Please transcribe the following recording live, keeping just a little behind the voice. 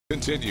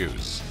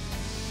Continues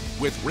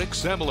with Rick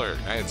Semler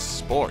and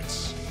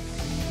sports.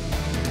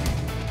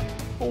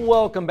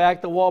 Welcome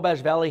back. The Wabash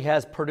Valley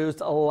has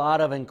produced a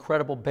lot of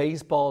incredible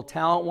baseball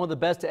talent. One of the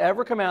best to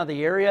ever come out of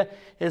the area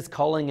is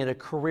calling it a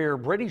career.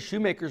 Brady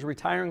Shoemaker is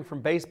retiring from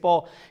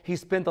baseball. He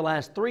spent the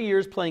last 3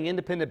 years playing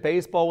independent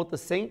baseball with the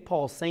St.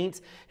 Paul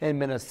Saints in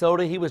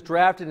Minnesota. He was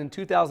drafted in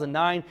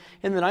 2009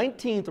 in the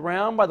 19th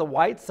round by the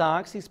White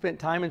Sox. He spent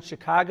time in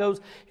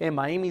Chicago's and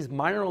Miami's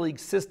minor league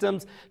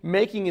systems,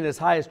 making it as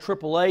high as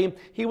AAA.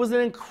 He was an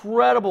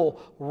incredible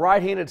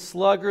right-handed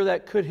slugger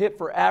that could hit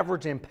for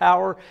average and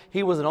power.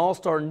 He was an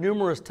all-star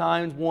numerous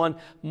times, won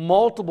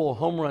multiple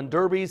home run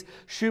derbies.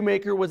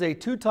 Shoemaker was a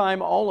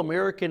two-time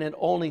All-American at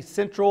Olney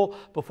Central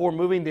before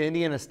moving to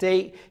Indiana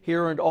State. He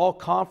earned all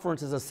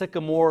conferences at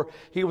Sycamore.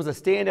 He was a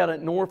standout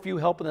at Northview,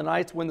 helping the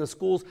Knights win the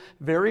school's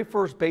very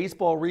first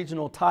baseball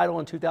regional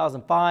title in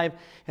 2005.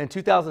 In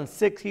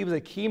 2006, he was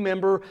a key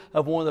member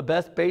of one of the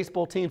best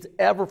baseball teams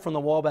ever from the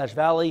Wabash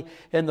Valley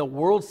and the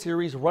World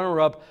Series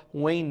runner-up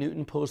Wayne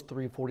Newton Post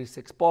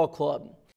 346 Ball Club.